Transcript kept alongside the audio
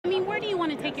do you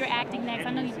want to take your acting next?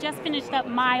 I know you just finished up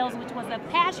Miles, which was a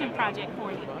passion project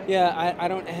for you. Yeah, I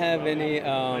don't have any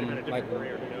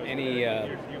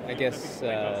I guess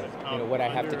what I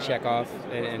have to check off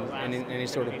in any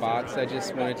sort of box. I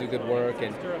just want to do good work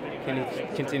and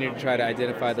continue to try to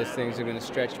identify those things that are going to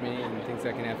stretch me and things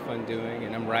I can have fun doing.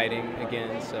 And I'm writing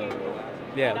again, so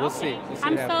yeah, we'll see.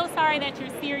 I'm so sorry that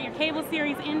your cable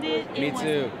series ended. Me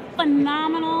too.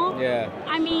 Phenomenal. Yeah.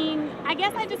 I mean, I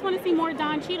guess I just want to see more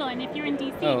Don Cheadle, and if you're in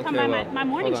D.C., come by my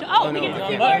morning show. Oh, we no, get to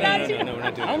see more Don Cheadle. No, we're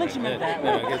not doing I don't think she meant that.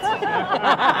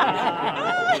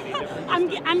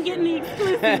 I'm getting the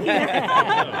exclusive here.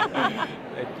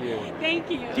 Thank you.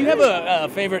 Thank you. Do you have a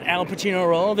favorite Al Pacino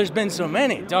role? There's been so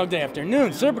many. Dog Day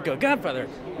Afternoon, Serpico, Godfather.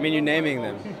 I mean, you're naming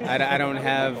them. I don't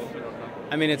have...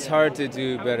 I mean, it's hard to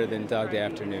do better than Dog Day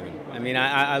Afternoon. I mean,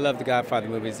 I love the Godfather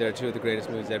movies. They're two of the greatest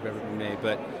movies that have ever been made.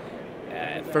 But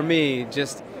for me,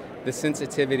 just the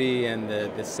sensitivity and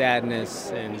the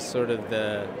sadness and sort of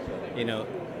the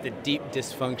deep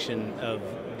dysfunction of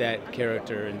that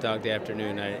character in Dog Day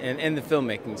Afternoon and the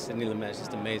filmmaking, Sidney Lumet is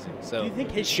just amazing. So, do you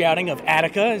think his shouting of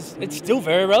Attica it's still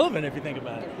very relevant if you think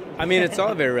about it? I mean, it's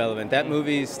all very relevant. That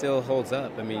movie still holds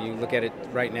up. I mean, you look at it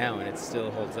right now, and it still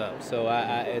holds up. So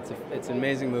it's an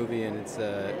amazing movie, and it's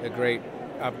a great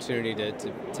opportunity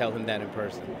to tell him that in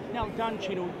person. Now, Don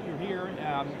Cheadle, you're here,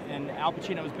 and Al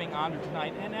Pacino is being honored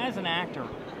tonight. And as an actor,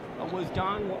 was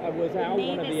Al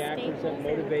one of the actors that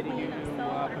motivated you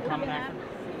to become an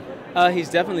actor? He's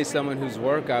definitely someone whose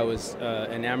work I was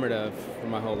enamored of for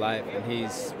my whole life, and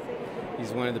he's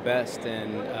one of the best,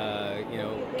 and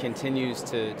continues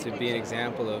to be an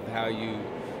example of how you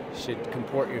should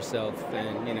comport yourself.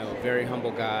 And very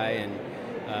humble guy, and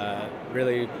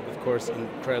really, of course,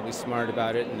 incredibly smart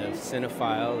about it, and a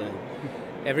cinephile, and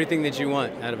everything that you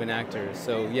want out of an actor.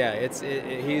 So yeah,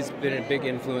 he's been a big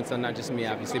influence on not just me,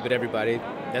 obviously, but everybody.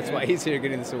 That's why he's here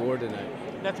getting this award tonight.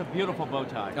 That's a beautiful bow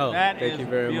tie. Oh, thank you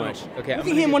very much. Okay, Was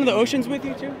he in one of the oceans with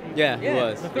you too? Yeah, he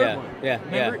was. The third one. Yeah.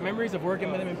 Memories of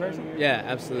working with him in person? Yeah,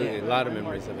 absolutely. A lot of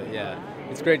memories of it. Yeah,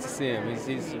 it's great to see him.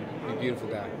 He's a beautiful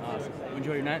guy. Awesome.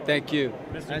 Enjoy your night. Thank you.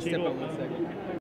 Mr. Can I step Cheadle, up 1 second?